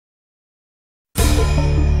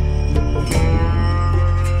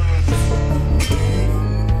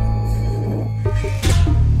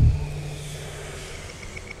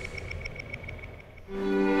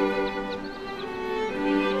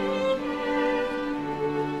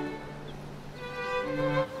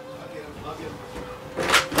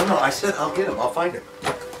said I'll get him. I'll find him.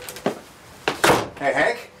 Hey,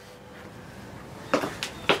 Hank?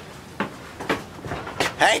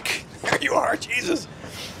 Hank! There you are, Jesus.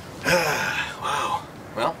 Wow.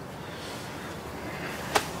 Well,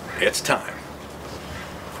 it's time.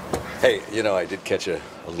 Hey, you know, I did catch a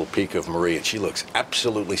little peek of Marie, and she looks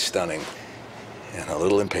absolutely stunning and a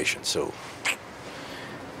little impatient, so...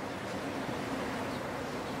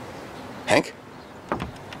 Hank?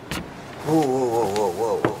 Whoa, whoa, whoa, whoa,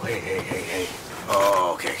 whoa, whoa. Hey.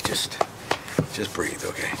 Oh, okay, just breathe,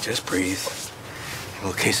 okay? Just breathe. A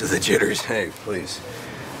little case of the jitters. Hey, please.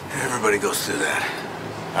 Everybody goes through that.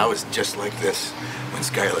 I was just like this when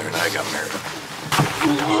Skylar and I got married.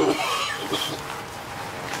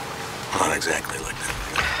 Not exactly like that.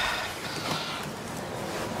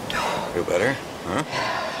 Feel better? Huh?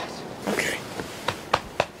 Okay.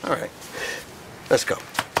 All right. Let's go.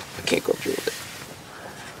 I can't go through with it.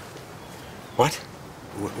 What?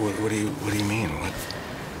 What do you mean? What?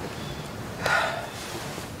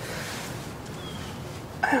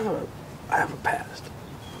 I have a past.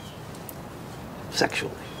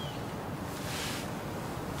 Sexually.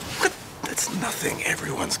 What? That's nothing.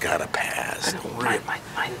 Everyone's got a past. Don't worry.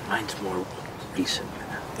 Mine's more recent.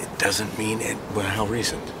 It doesn't mean it. Well, how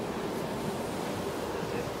recent?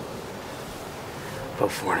 About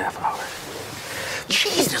 4.5 hours.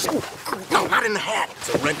 Jesus! No, not in the hat. It's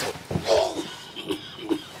a rental.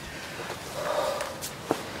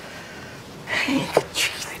 Hey,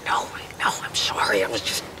 jeez, I know. I'm sorry. I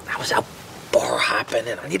was out bar hopping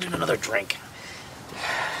and I needed another drink.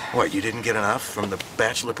 What, you didn't get enough from the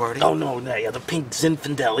bachelor party? Oh, no, the pink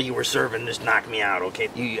Zinfandel you were serving just knocked me out, okay?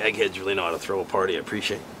 You eggheads really know how to throw a party. I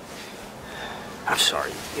appreciate it. I'm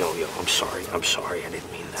sorry. Yo, I'm sorry. I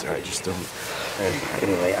didn't mean that. It's all right, just don't...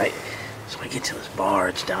 Anyway, so I get to this bar.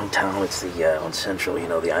 It's downtown. It's the, on Central, you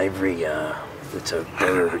know, the Ivory, it's a,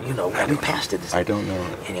 you know, we passed it. I don't know.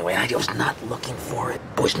 Anyway, I was not looking for it.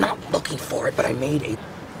 But I made a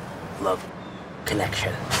love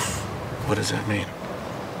connection. What does that mean?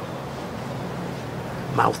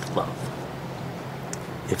 Mouth love.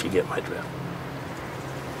 If you get my drift.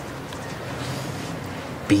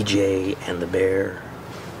 BJ and the bear,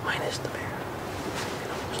 minus the bear.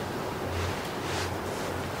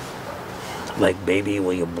 Like, baby,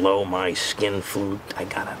 will you blow my skin flute? I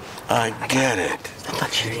get it. That's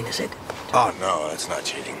not cheating, is it? Oh, no, that's not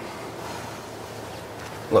cheating.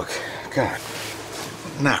 Look, God.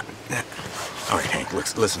 Not. All right, Hank,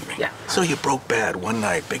 listen to me. Yeah. So you broke bad one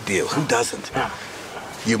night, big deal. Who doesn't?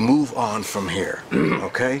 You move on from here,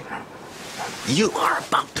 okay? You are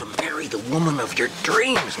about to marry the woman of your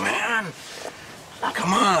dreams, man.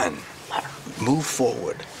 Come on. Move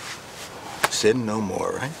forward. Sin no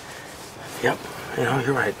more, right? Yep. You know,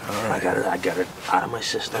 you're right. All right. I got it out of my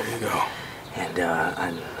system. There you go. And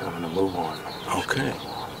I'm gonna move on. Okay.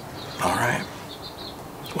 All right.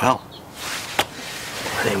 Well.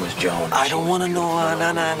 Her name was Joan. I don't want to know.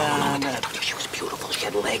 No. She was beautiful. She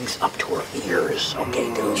had legs up to her ears.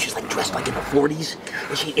 Okay, dude. She was like dressed like in the 40s.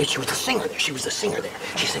 And she was the singer there.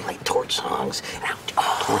 She sang like torch songs.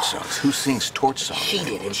 Torch songs? Who sings torch songs? She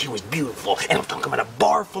did, and she was beautiful. And I'm talking about a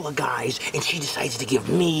bar full of guys, and she decides to give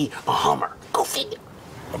me a Hummer. Go figure.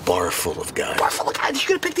 A bar full of guys. A bar full of guys. She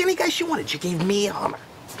could have picked any guy she wanted. She gave me a Hummer.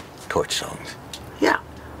 Torch songs? Yeah.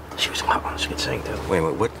 She was hot one. She could sing, too. Wait,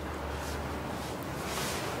 what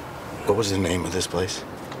was the name of this place?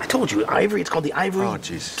 I told you, Ivory. It's called the Ivory. Oh,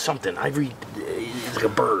 Jesus. Something. Ivory. It's like a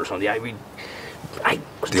bird or something. The Ivory.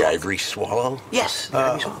 The Ivory Swallow? Yes. The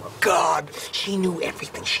Ivory Swallow. God. She knew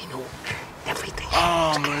everything. Everything.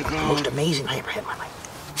 Oh, my God. The most amazing I ever had in my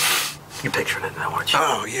life. You're picturing it now, aren't you?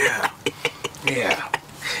 Oh, yeah. Yeah.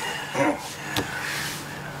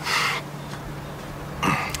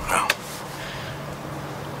 Well,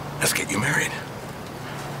 let's get you married.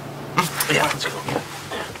 Yeah, let's go.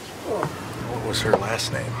 What was her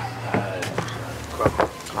last name?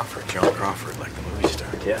 Crawford. Joan Crawford, like the movie star.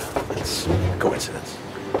 Yeah. It's a coincidence.